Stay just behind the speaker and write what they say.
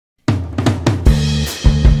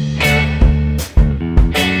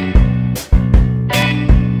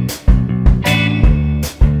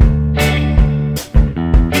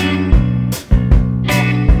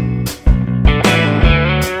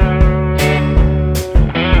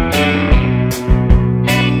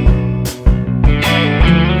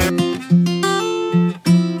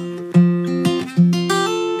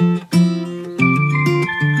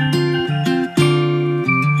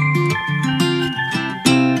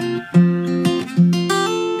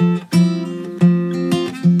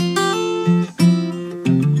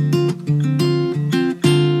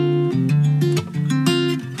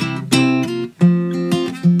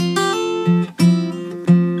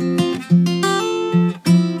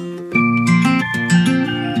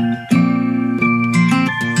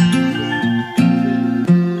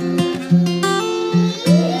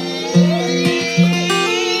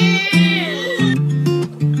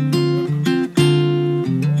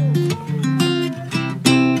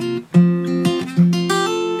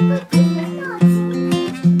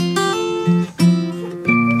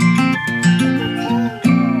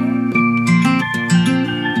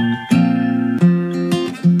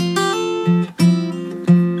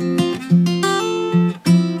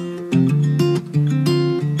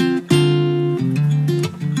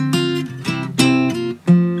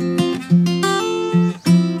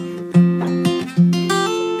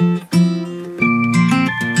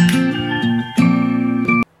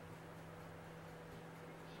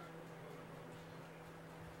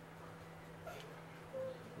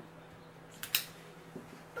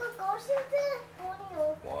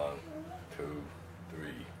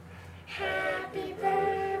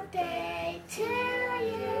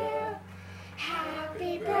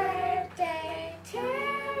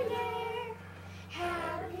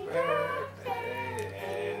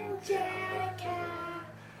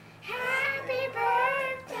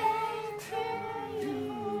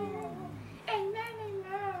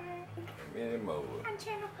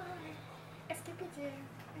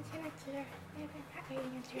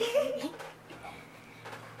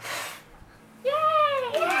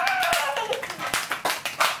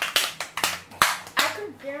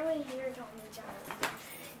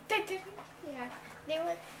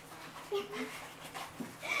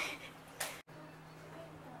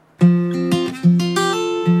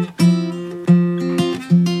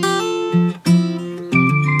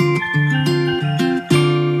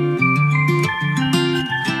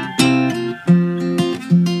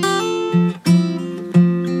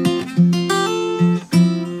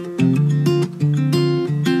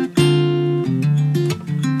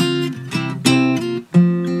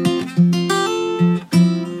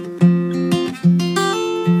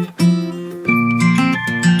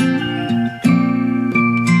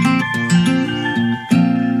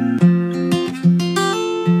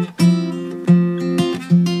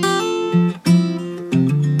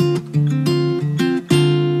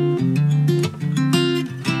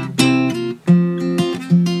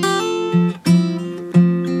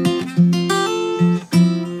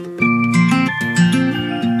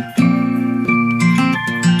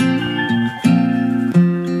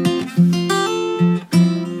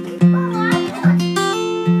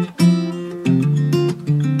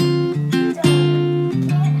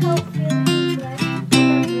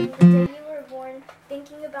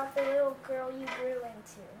girl you grew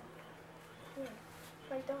into.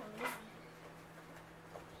 Right on.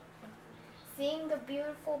 Seeing the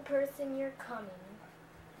beautiful person you're coming.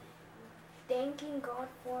 Thanking God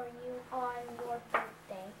for you on your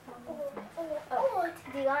birthday.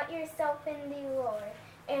 Delight yourself in the Lord,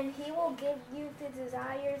 and He will give you the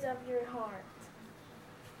desires of your heart.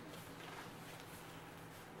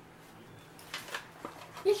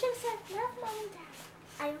 You should have said, love Mom and Dad.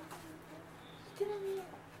 I didn't.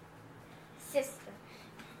 Sister,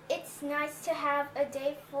 it's nice to have a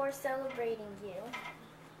day for celebrating you.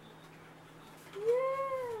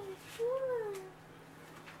 Yeah, sure.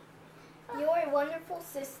 You're a wonderful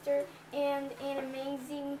sister and an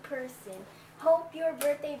amazing person. Hope your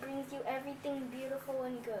birthday brings you everything beautiful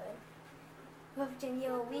and good. Love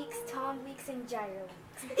Daniela Weeks, Tom Weeks, and Gyro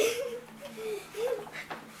Weeks.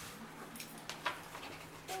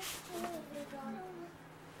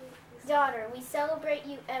 Daughter, we celebrate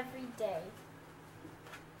you every day.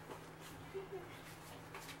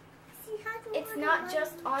 It's not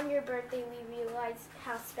just on your birthday we realize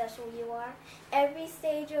how special you are. Every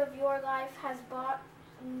stage of your life has brought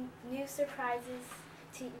new surprises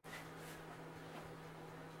to you.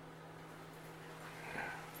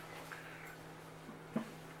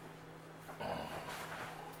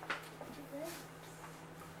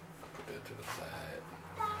 Put that to the side.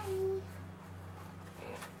 Daddy.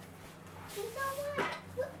 You know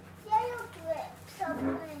what? Yellow drips are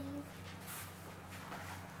mine.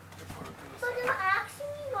 But they're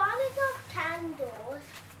actually not enough candles.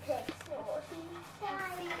 Pixels.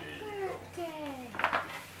 Daddy. Birthday.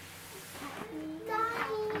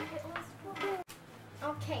 Daddy.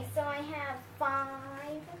 Okay, so I have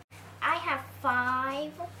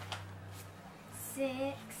 5,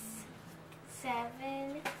 6,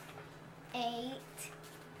 7, 8,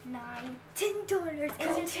 9, 10 daughters.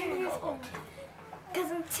 Because I'm 10 years old.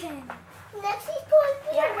 Because I'm 10. Next he's going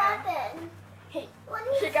to be 11. Hey, When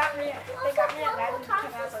they got me at 11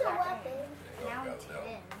 because I was a like, weapon. Now I'm 10.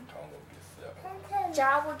 Tom will get 7. Ja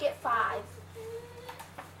will get 5.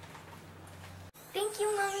 Thank you,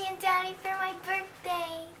 Mommy and Daddy, for my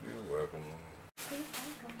birthday. You're welcome.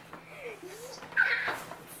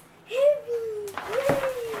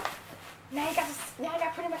 Now you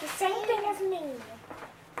got pretty much the same thing as me.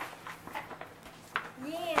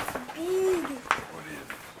 Yeah, it's big. What is it?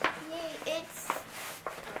 Yeah,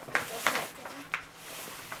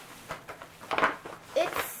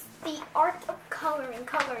 it's the Art of Coloring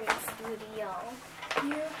Studio.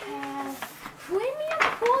 You have premium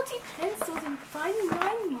quality pencils and fine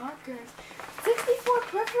line markers. 64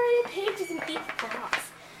 perforated pages in each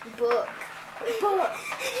box. Book.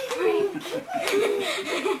 Premium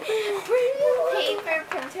paper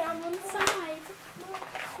printed on one side.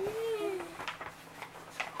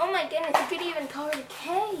 Oh my goodness, you could even color the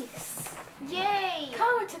case. Yay!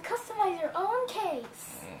 Color to customize your own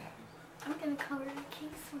case. I'm gonna color the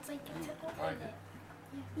case once I get to open Like it. it?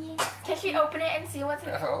 Yeah. Can she open it and see what's in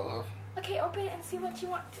it? Hello. Okay, open it and see what you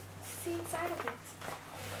want to see inside of it.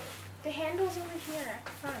 The handle's over here at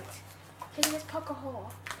the front. Can you just poke a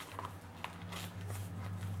hole?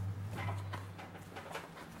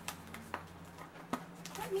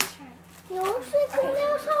 Let me try. No,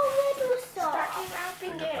 fingernails are little Start soft.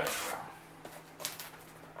 unwrapping Take a it. picture.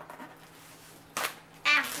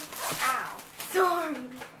 Ow. Ow. Sorry.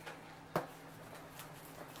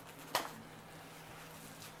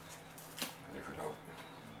 Lift it up.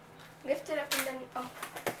 Lift it up and then, oh.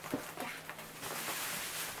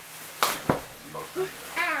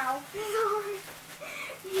 Both. Ow. Sorry.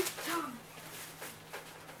 You dumb.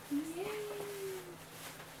 Yay.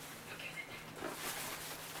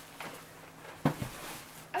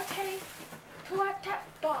 Okay. Pull out that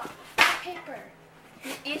box. Paper.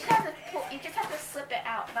 You just have to slip it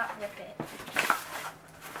out, not rip it.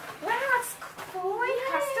 Wow, it's quite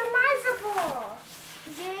customizable.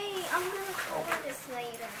 Yay, I'm gonna color this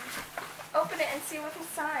later. Open it and see what's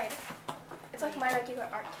inside. It's like my regular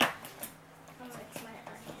art kit. Oh, it's my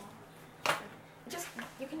art kit.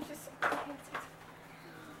 You can just.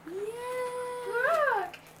 Yay.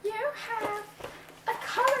 Look, you have a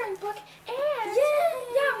coloring book and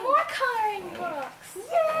Yay. more coloring books.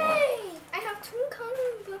 Yay! I have 2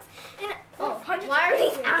 coloring books and hundreds why of are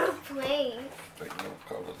these pages. out of place? Take no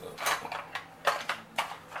colors up.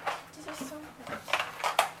 These are so much.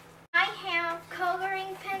 I have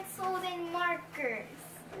coloring pencils and markers.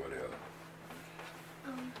 What else?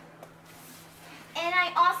 And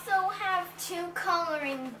I also have 2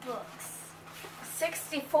 coloring books.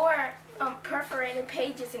 64 perforated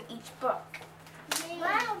pages in each book. Yay.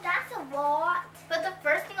 Wow, that's a lot. But the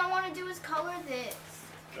first thing I want to do is color this.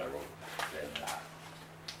 Gyro. Yeah.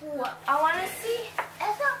 What? I want to see.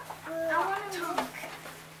 It's a I want to talk.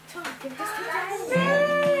 Give this to guys.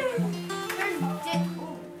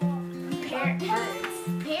 Parent birds.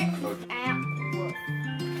 Parent at work.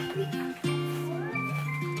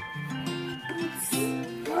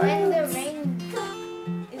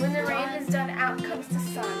 When the rain is done, out comes the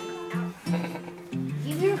sun.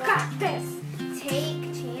 You got this. Take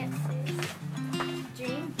chances.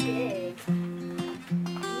 Dream big.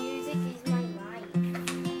 Music is my life.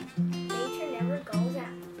 Nature never goes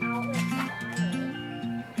out with style.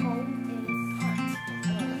 Home is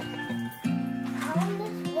home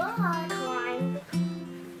is what? climb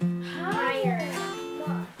higher.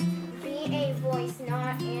 Be a voice,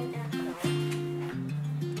 not an echo.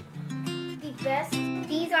 The best.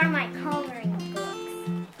 These are my coloring books.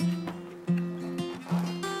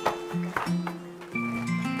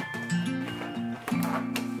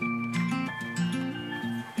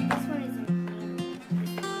 This one is an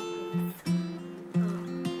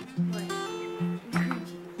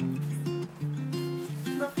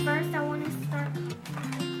but first I want to start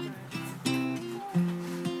coloring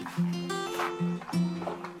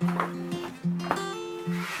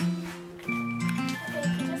okay,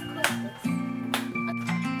 just click this.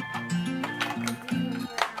 These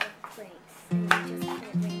were out of place, and you just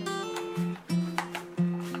put it randomly.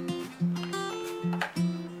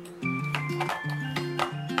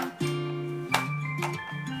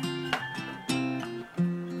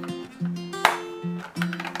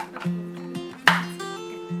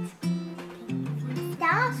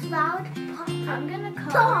 That was loud. I'm gonna Aw.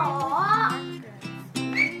 color.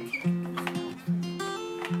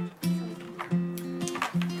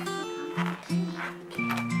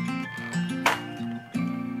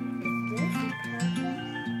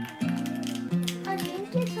 I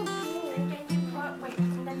think it's a blue. And then you put, wait,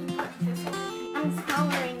 and then you put this one. I'm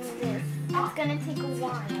coloring this. It's gonna take a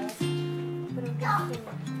while, but I'm gonna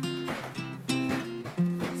finish.